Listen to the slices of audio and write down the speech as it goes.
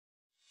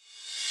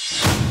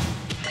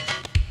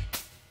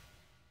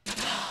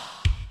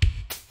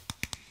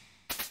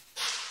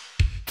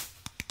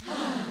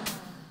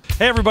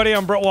Hey everybody,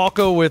 I'm Brett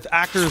Walkow with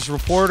Actors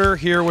Reporter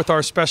here with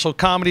our special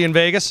comedy in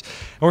Vegas.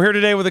 And we're here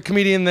today with a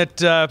comedian that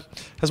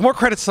has more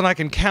credits than I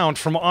can count,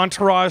 from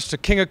Entourage to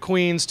King of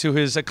Queens to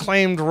his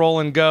acclaimed Roll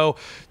and Go.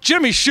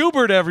 Jimmy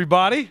Shubert,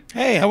 everybody.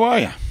 Hey, how are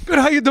you? Good,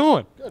 how you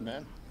doing? Good,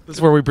 man. This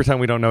is where we pretend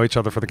we don't know each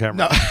other for the camera.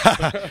 No.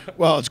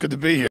 Well, it's good to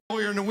be here.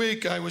 Earlier in the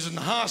week, I was in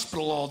the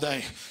hospital all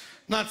day.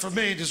 Not for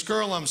me, this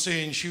girl I'm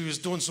seeing, she was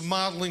doing some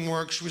modeling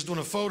work, she was doing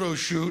a photo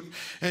shoot,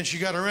 and she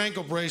got her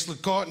ankle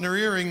bracelet caught in her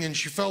earring and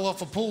she fell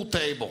off a pool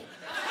table.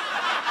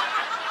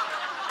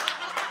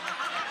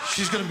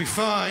 She's gonna be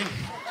fine.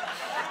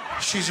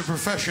 She's a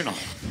professional.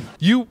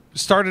 You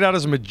started out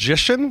as a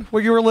magician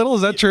when you were little,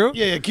 is that true?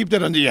 Yeah, keep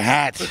that under your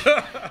hat.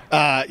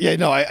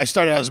 I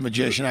started out as a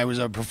magician. I was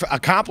an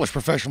accomplished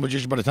professional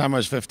magician by the time I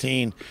was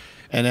 15.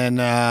 And then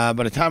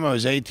by the time I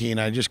was 18,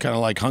 I just kind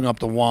of like hung up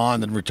the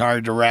wand and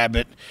retired the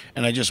rabbit.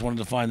 And I just wanted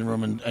to find the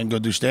room and go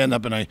do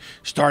stand-up. And I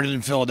started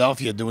in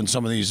Philadelphia doing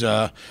some of these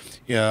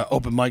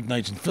open mic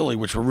nights in Philly,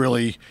 which were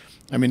really,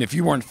 I mean, if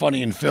you weren't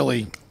funny in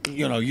Philly,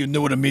 you know, you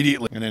knew it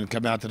immediately. And then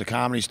come out to the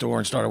Comedy Store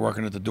and started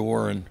working at the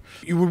door. And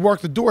you would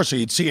work the door, so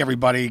you'd see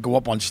everybody go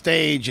up on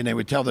stage, and they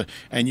would tell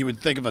and you would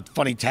think of a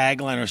funny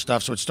tagline or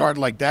stuff. So it started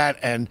like that.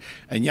 And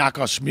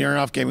Yakov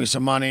Smirnoff gave me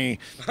some money.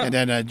 And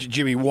then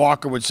Jimmy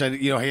Walker would say,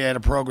 you know, he had a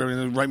program,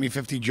 and he'd write me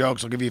 50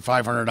 jokes, I'll give you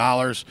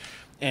 $500.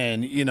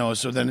 And, you know,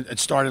 so then it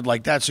started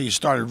like that. So you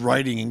started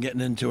writing and getting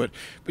into it.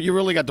 But you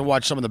really got to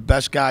watch some of the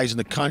best guys in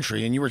the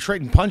country. And you were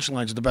trading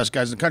punchlines with the best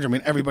guys in the country. I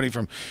mean, everybody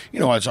from, you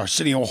know, it's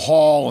Arsenio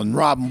Hall and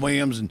Robin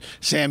Williams and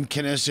Sam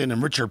Kinison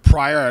and Richard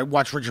Pryor. I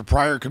watched Richard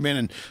Pryor come in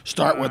and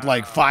start with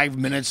like 5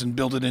 minutes and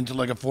build it into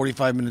like a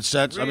 45-minute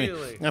set.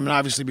 Really? I mean,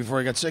 obviously before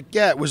I got sick,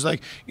 yeah, it was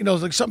like, you know,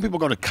 like some people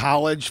go to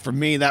college. For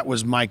me, that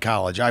was my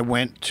college. I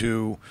went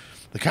to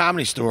the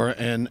Comedy Store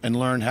and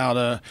learned how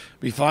to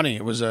be funny.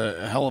 It was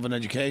a hell of an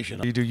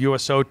education. You do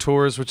USO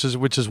tours, which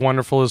is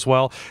wonderful as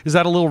well. Is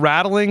that a little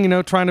rattling, you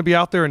know, trying to be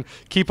out there and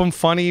keep them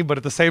funny, but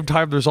at the same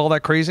time there's all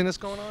that craziness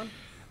going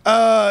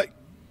on?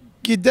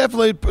 You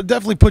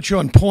definitely put you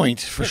on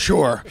point for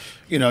sure.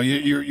 You know,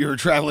 you're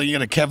traveling, you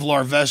got a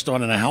Kevlar vest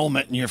on and a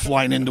helmet, and you're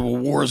flying into a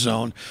war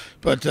zone.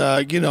 But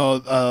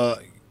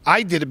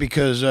I did it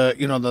because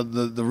you know,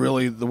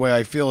 the way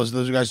I feel is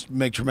those guys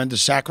make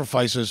tremendous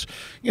sacrifices,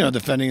 you know,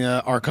 defending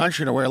our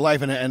country and our way of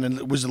life, and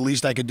it was the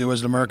least I could do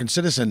as an American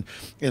citizen.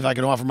 If I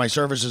could offer my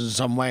services in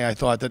some way, I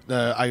thought that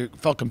I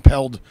felt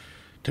compelled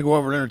to go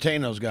over and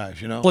entertain those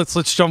guys, you know.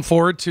 Let's jump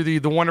forward to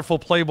the wonderful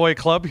Playboy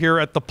Club here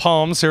at the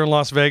Palms here in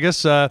Las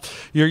Vegas.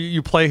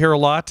 You play here a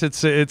lot.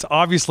 It's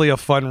obviously a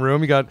fun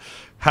room. You got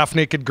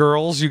half-naked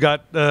girls. You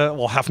got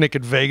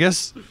half-naked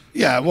Vegas.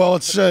 Yeah, well,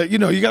 it's you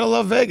know, you gotta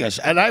love Vegas,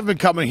 and I've been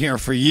coming here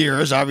for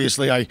years.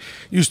 Obviously, I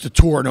used to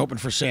tour and open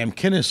for Sam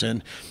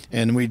Kinison,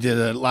 and we did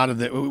a lot of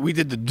we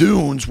did the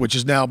Dunes, which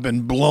has now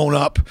been blown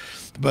up.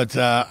 But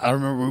I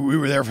remember we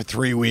were there for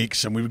 3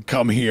 weeks, and we would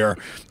come here,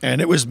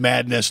 and it was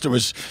madness. There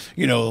was,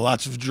 you know,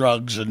 lots of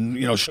drugs and,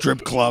 you know,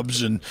 strip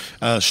clubs and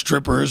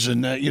strippers,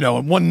 and you know,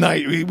 and one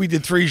night we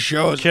did 3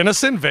 shows.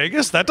 Kinison,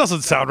 Vegas? That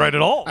doesn't sound right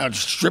at all.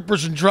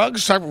 Strippers and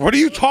drugs? What are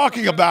you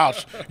talking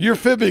about? You're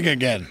fibbing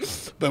again.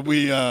 But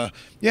we had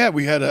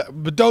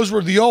but those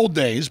were the old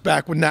days,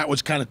 back when that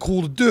was kind of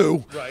cool to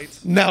do. Right.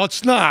 Now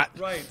it's not.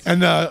 Right.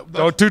 And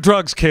don't do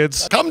drugs,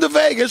 kids. Come to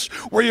Vegas,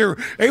 where you're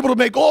able to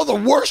make all the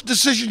worst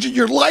decisions in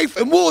your life,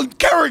 and we'll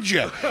encourage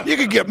you. You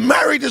can get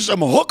married to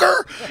some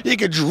hooker. You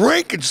can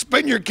drink and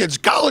spend your kids'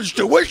 college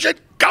tuition.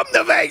 Come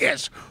to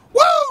Vegas.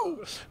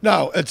 Woo!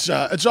 No, it's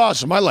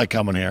awesome. I like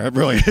coming here. It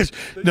really is.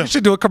 No. You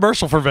should do a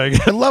commercial for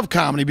Vegas. I love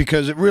comedy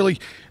because it really,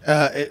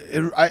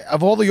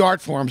 of all the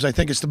art forms, I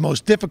think it's the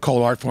most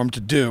difficult art form to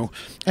do,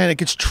 and it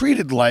gets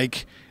treated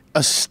like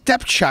a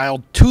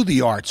stepchild to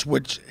the arts,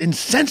 which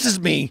incenses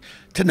me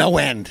to no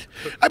end.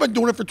 I've been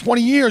doing it for 20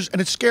 years,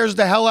 and it scares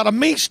the hell out of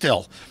me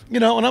still.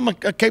 You know, and I'm a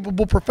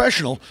capable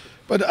professional.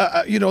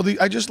 But, you know,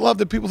 I just love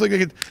that people think they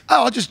can,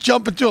 I'll just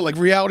jump into it, like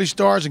reality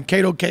stars and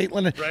Kato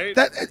Caitlin. Right.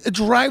 It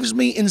drives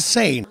me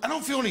insane. I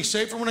don't feel any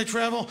safer when I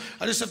travel.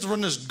 I just have to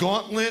run this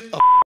gauntlet of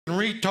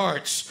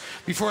retards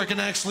before I can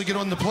actually get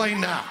on the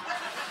plane now.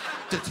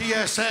 The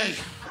TSA.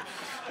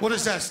 What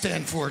does that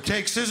stand for?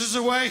 Take scissors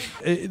away?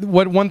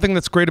 One thing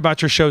that's great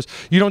about your shows,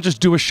 you don't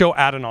just do a show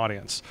at an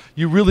audience.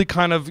 You really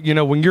kind of, you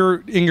know, when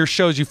you're in your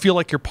shows, you feel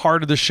like you're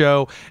part of the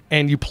show,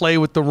 and you play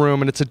with the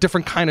room, and it's a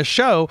different kind of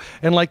show.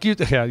 And like you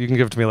can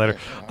give it to me later.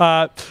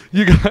 Well,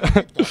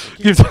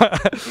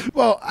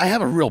 I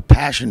have a real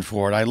passion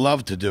for it. I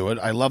love to do it.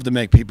 I love to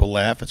make people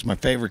laugh. It's my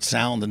favorite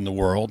sound in the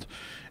world.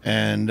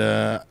 And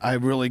I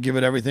really give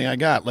it everything I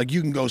got. Like,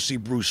 you can go see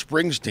Bruce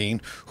Springsteen,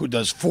 who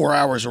does 4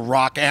 hours of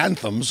rock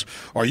anthems,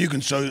 or you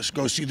can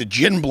go see the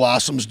Gin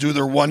Blossoms do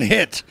their one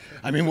hit.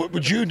 I mean, what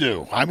would you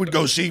do? I would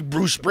go see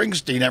Bruce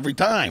Springsteen every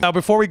time. Now,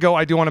 before we go,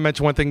 I do want to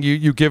mention one thing.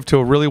 You give to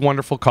a really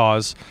wonderful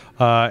cause,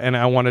 and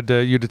I wanted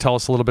you to tell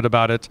us a little bit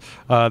about it,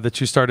 that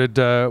you started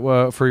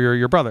for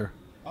your brother.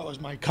 Oh, it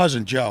was my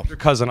cousin, Joe. Your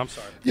cousin, I'm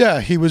sorry.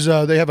 Yeah, he was,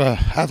 they have a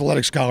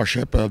athletic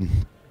scholarship.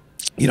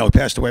 You know, he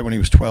passed away when he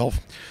was 12.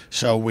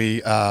 So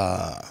we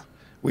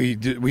we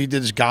did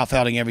this golf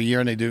outing every year,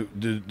 and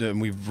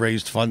and we've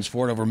raised funds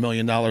for it, over $1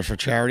 million for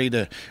charity,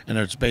 and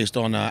it's based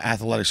on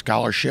athletic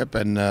scholarship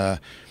and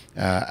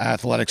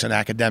athletics and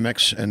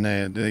academics, and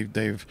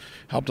they've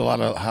helped a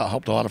lot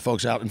of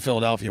folks out in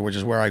Philadelphia, which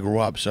is where I grew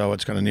up. So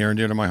it's kind of near and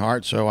dear to my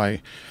heart. So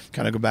I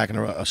kind of go back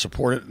and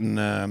support it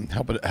and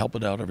help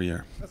it out every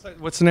year.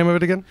 What's the name of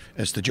it again?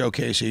 It's the Joe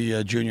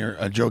Casey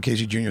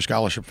Junior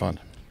Scholarship Fund.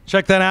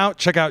 Check that out.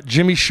 Check out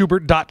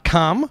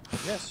jimmyshubert.com.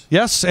 Yes.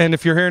 Yes, and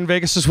if you're here in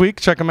Vegas this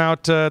week, check them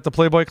out at the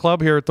Playboy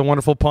Club here at the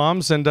wonderful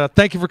Palms. And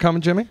thank you for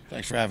coming, Jimmy.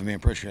 Thanks for having me.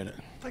 Appreciate it.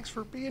 Thanks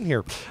for being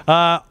here.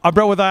 I'm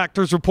Brett with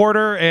Actors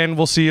Reporter, and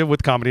we'll see you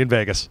with Comedy in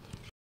Vegas.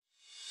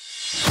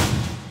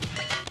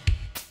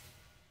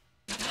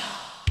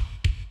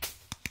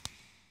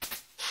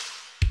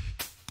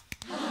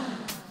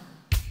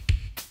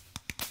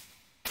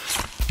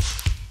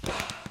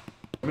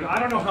 I mean, I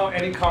don't know how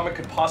any comic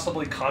could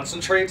possibly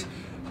concentrate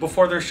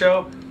before their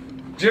show.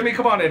 Jimmy,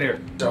 come on in here.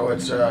 So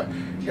it's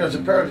it's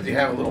imperative that you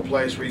have a little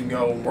place where you can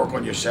go and work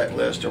on your set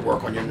list or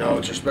work on your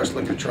notes,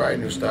 especially if you're trying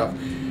new stuff.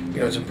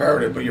 It's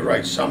imperative, but you're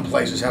right, some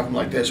places have them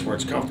like this where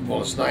it's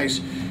comfortable, it's nice.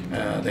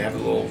 They have a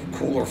little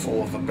cooler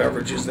full of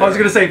beverages there. I was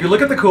going to say, if you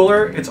look at the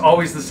cooler, it's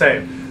always the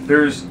same.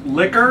 There's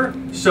liquor,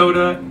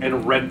 soda,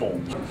 and Red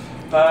Bull.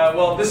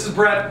 Well, this is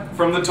Brett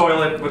from the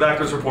toilet with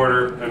Actors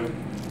Reporter, and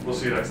we'll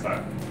see you next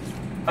time.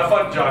 Have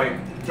fun, Johnny.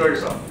 Enjoy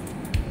yourself.